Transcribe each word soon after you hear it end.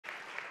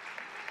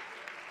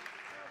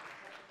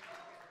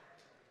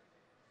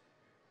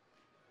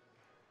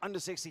under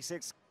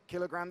 66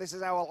 kilogram. This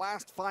is our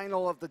last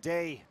final of the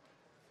day.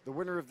 The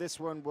winner of this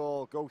one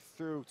will go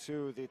through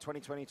to the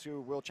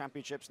 2022 World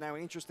Championships. Now,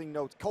 an interesting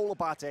note, Cole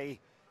Abate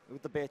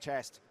with the bare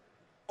chest,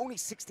 only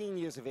 16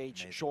 years of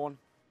age, Amazing. Sean.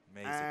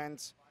 Amazing.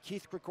 And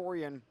Keith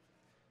Krikorian,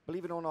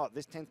 believe it or not,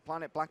 this 10th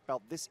Planet Black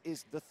Belt, this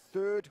is the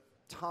third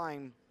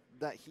time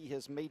that he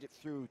has made it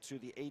through to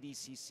the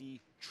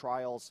ADCC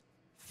Trials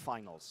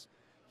finals.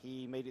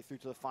 He made it through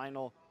to the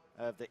final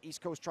of the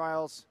East Coast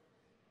Trials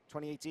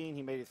 2018.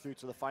 He made it through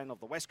to the final of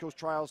the West Coast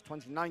Trials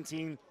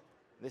 2019.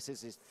 This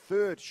is his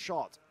third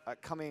shot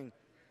at coming,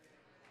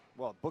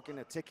 well, booking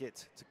a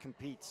ticket to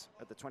compete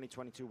at the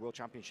 2022 World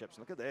Championships.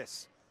 Look at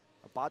this.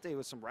 Abate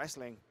with some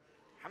wrestling.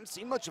 Haven't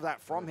seen much of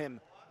that from him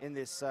in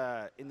this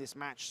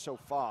match so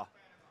far.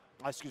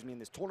 Excuse me, in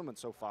this tournament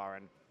so far.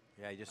 And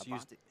yeah, he just Abate,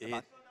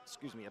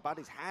 used it.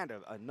 Abate's had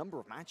a number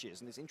of matches,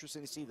 and it's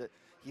interesting to see that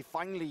he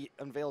finally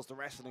unveils the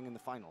wrestling in the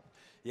final.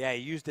 Yeah,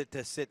 he used it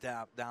to sit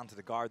down to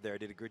the guard there.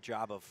 Did a good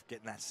job of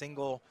getting that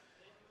single,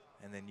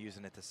 and then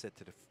using it to sit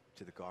to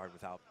the guard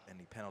without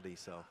any penalty.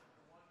 So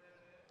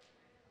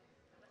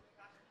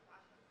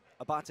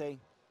Abate,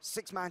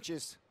 6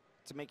 matches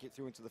to make it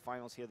through into the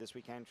finals here this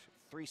weekend.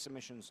 3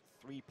 submissions,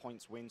 3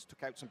 points wins.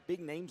 Took out some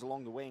big names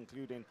along the way,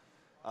 including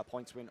a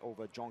points win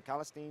over John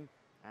Calistine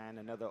and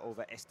another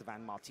over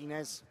Esteban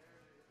Martinez.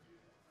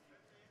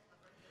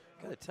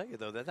 Gotta tell you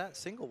though that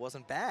single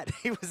wasn't bad.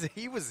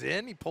 he was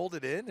in. He pulled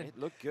it in. And it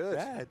looked good.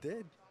 Yeah, it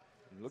did.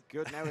 It looked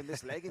good now in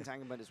this leg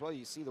entanglement as well.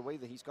 You see the way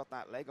that he's got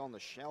that leg on the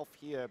shelf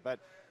here. But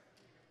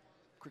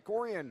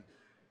Krikorian,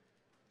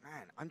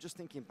 man, I'm just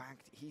thinking back.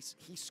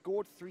 He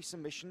scored 3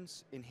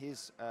 submissions in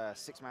his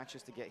 6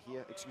 matches to get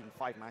here. Excuse me,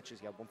 5 matches.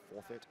 He had 1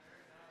 forfeit,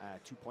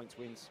 2 points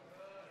wins.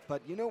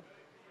 But you know,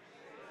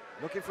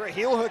 looking for a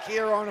heel hook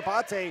here on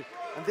Abate.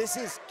 And this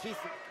is Keith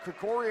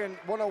Krikorian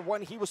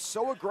 101. He was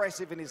so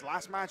aggressive in his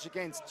last match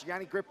against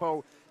Gianni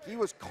Grippo. He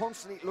was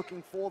constantly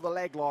looking for the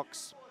leg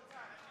locks.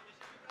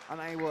 And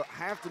I will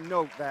have to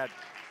note that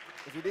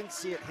if you didn't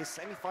see it, his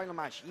semi-final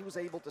match, he was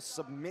able to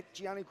submit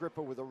Gianni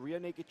Grippo with a rear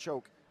naked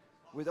choke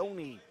with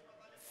only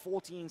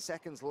 14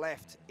 seconds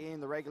left in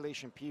the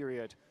regulation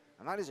period.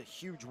 And that is a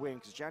huge win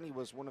because Gianni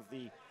was one of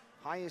the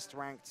highest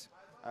ranked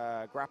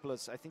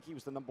grapplers. I think he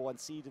was the #1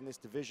 seed in this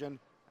division,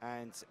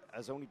 and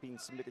has only been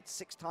submitted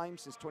 6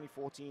 times since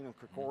 2014, and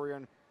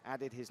Krikorian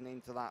added his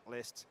name to that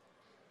list.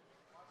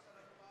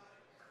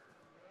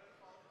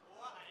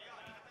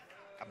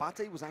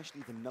 Abate was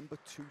actually the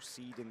 #2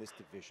 seed in this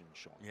division,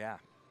 Sean. Yeah,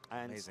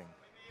 and amazing.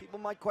 People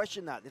might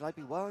question that. They might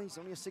be, well, he's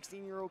only a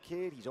 16-year-old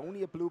kid. He's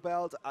only a blue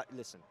belt.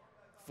 Listen,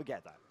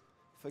 forget that.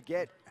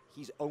 Forget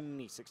he's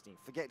only 16.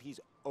 Forget he's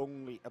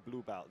only a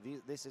blue belt.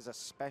 This is a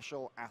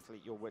special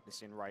athlete you're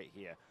witnessing right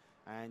here.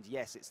 And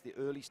yes, it's the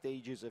early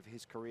stages of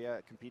his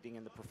career competing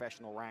in the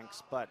professional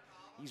ranks, but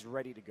he's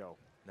ready to go.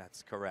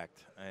 That's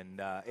correct. And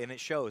it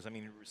shows. I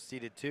mean,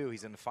 seeded 2,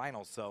 he's in the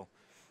finals, so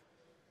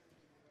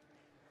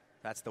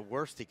that's the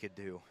worst he could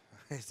do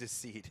is to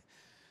seed.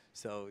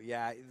 So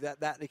yeah,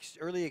 that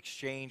early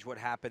exchange, what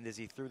happened is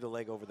he threw the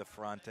leg over the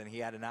front, and he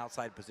had an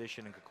outside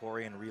position, and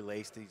Krikorian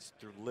relaced. He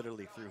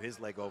literally threw his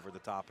leg over the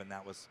top, and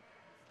that was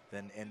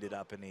then ended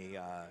up in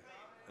a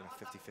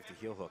 50-50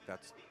 heel hook.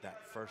 That's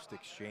that first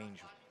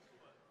exchange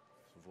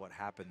of what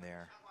happened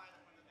there.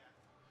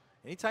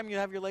 Anytime you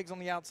have your legs on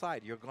the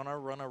outside, you're gonna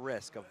run a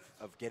risk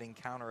of getting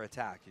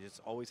counterattack. You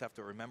just always have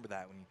to remember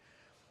that when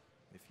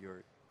if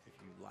you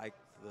like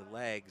the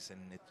legs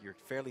and you're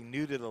fairly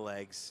new to the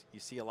legs,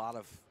 you see a lot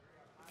of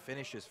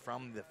finishes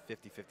from the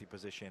 50-50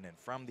 position and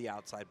from the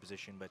outside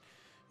position, but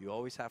you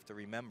always have to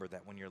remember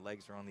that when your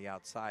legs are on the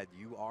outside,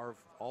 you are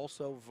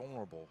also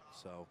vulnerable.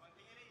 So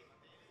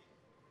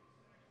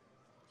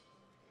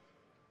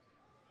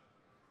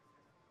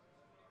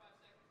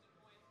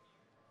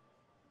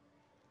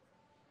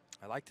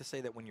I like to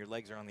say that when your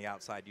legs are on the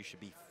outside, you should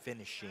be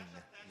finishing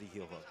the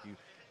heel hook. You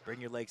bring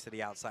your legs to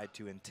the outside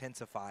to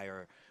intensify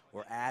or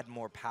add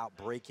more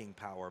breaking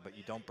power, but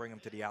you don't bring them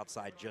to the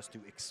outside just to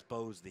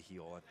expose the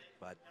heel.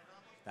 But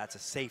that's a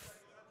safe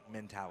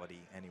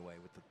mentality anyway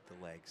with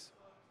the legs.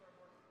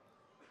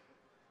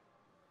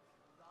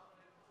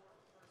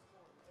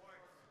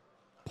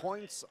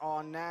 Points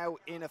are now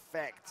in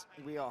effect.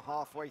 We are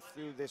halfway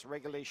through this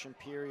regulation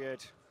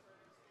period.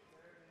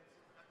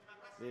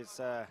 There's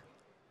an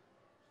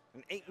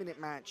 8-minute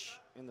match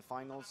in the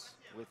finals,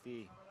 with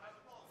the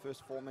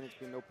first 4 minutes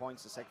being no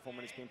points, the second 4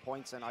 minutes being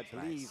points, and I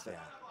believe that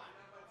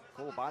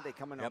Cole Abate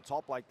coming on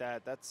top like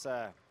that, that's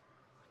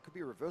could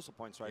be reversal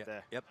points right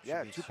there. Yep.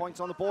 Yeah, 2 points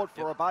on the board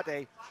for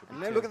Abate.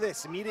 And then look at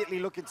this, immediately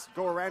looking to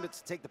go around it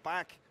to take the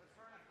back.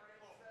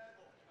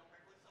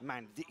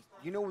 Man,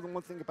 you know the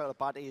one thing about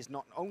Abate is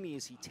not only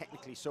is he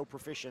technically so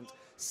proficient,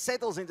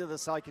 settles into the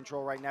side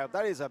control right now.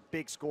 That is a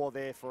big score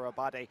there for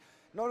Abate.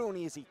 Not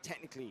only is he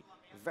technically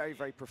very,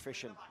 very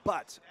proficient,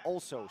 but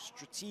also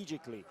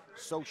strategically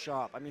so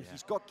sharp. I mean,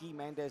 he's got Guy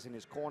Mendez in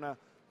his corner.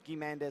 Guy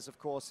Mendez, of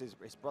course,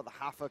 his brother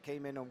Hafer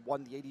came in and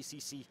won the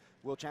ADCC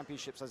World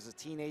Championships as a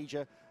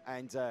teenager.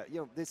 And,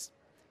 you know, this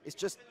is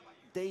just,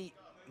 they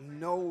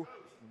know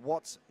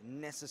what's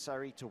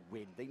necessary to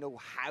win. They know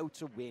how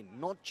to win,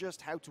 not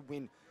just how to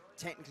win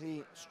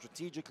technically,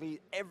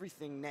 strategically,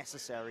 everything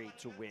necessary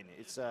to win.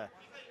 It's a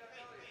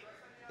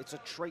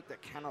trait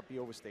that cannot be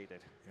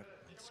overstated. Yep,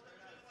 it's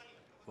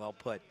well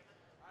put.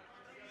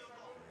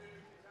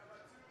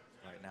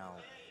 Right now,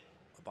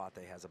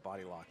 Abate has a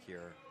body lock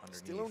here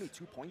underneath. Still only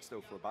 2 points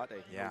though for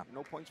Abate. Yeah.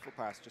 No points for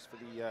pass, just for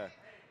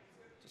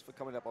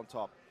coming up on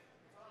top.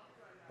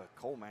 But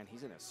Cole, man,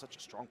 he's in such a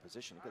strong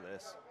position. Look at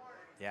this.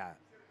 Yeah.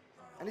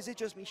 And is it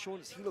just me,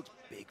 Sean? He looks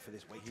big for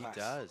this weight class.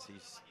 He does.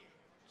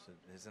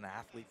 He's an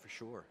athlete for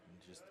sure.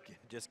 And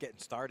just getting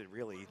started,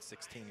 really. He's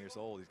 16 years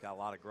old. He's got a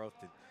lot of growth,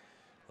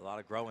 a lot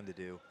of growing to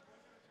do.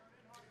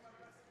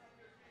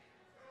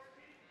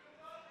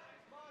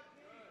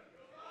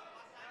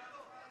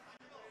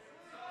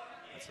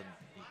 That's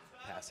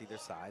a pass either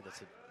side.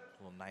 That's a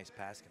little nice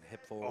pass. Can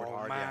hip forward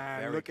hard. Man, yeah,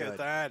 very look good. at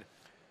that.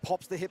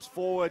 Pops the hips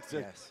forward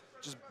to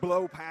just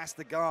blow past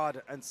the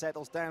guard and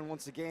settles down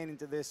once again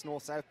into this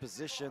north-south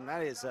position.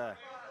 That is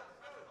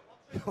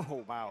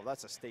oh, wow,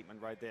 that's a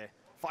statement right there.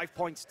 5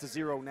 points to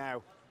 0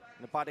 now.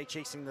 And Abate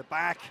chasing the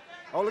back.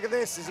 Oh, look at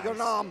this. Has he got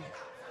an arm?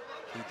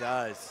 He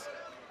does.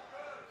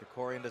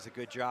 Krikorian does a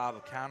good job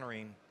of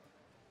countering.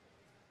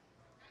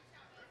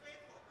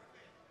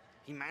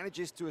 He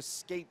manages to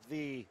escape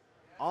the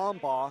arm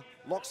bar,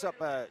 locks up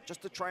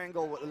just a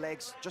triangle with the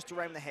legs just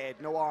around the head,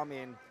 no arm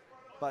in,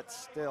 but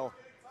still,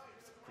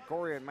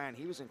 Krikorian, man,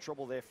 he was in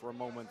trouble there for a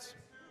moment.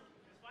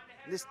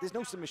 There's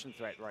no submission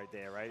threat right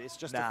there, right? It's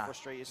just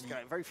it's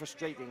very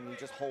frustrating. You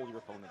just hold your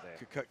opponent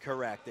there.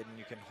 Correct, and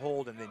you can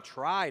hold and then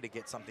try to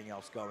get something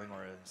else going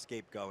or an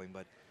escape going,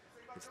 but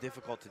it's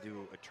difficult to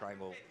do a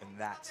triangle in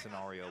that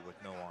scenario with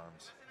no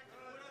arms.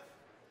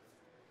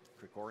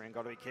 Krikorian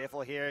got to be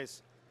careful here.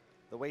 Is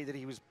the way that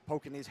he was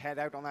poking his head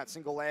out on that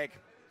single leg.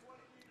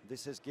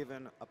 This has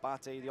given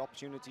Abate the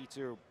opportunity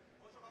to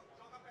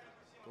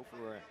go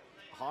for a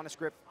harness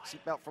grip,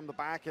 seatbelt from the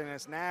back, and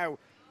it's now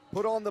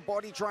put on the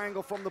body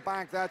triangle from the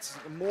back. That's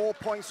more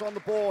points on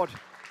the board.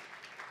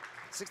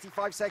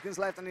 65 seconds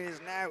left, and it is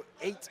now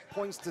 8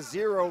 points to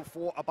 0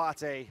 for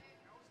Abate.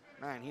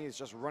 Man, he is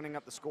just running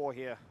up the score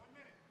here.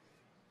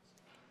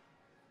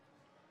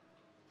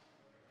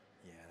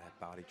 Yeah, that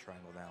body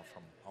triangle now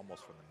from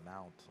almost from the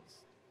mount.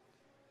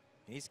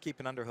 He needs to keep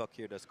an underhook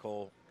here, does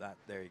Cole.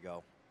 There you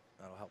go.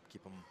 That'll help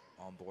keep him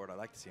on board. I'd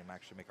like to see him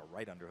actually make a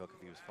right underhook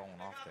if he was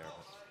falling off there.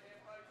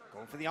 But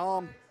going for the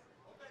arm.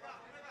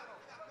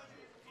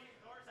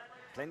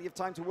 Plenty of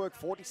time to work.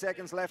 40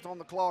 seconds left on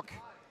the clock.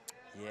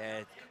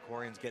 Yeah,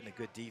 Krikorian's getting a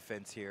good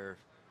defense here.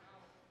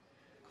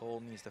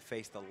 Cole needs to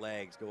face the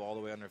legs, go all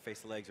the way under,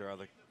 face the legs, or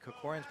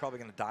Krikorian's probably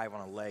going to dive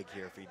on a leg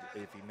here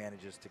if he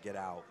manages to get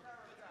out.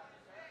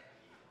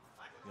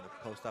 Going to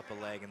post up a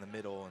leg in the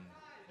middle, and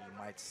he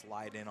might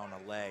slide in on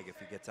a leg if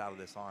he gets out of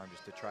this arm,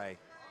 just to try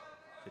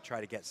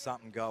to get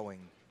something going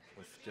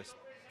with just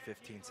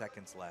 15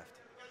 seconds left.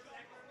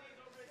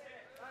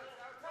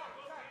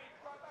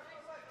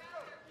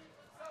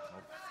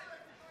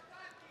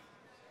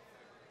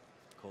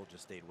 Cole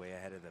just stayed way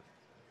ahead of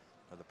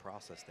the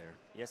process there.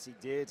 Yes, he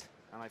did.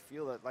 And I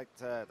feel that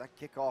that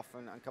kickoff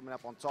and coming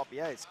up on top,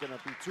 yeah, it's going to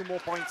be 2 more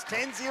points.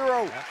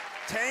 10-0. Yeah.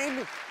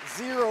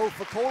 10-0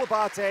 for Cole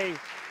Abate,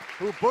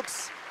 who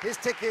books his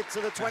ticket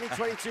to the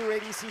 2022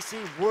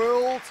 ADCC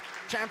World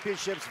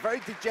Championships. Very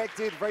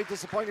dejected, very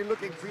disappointed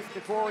looking Keith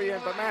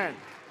Krikorian, but man,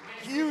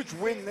 huge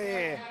win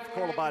there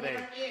for Cole Abate.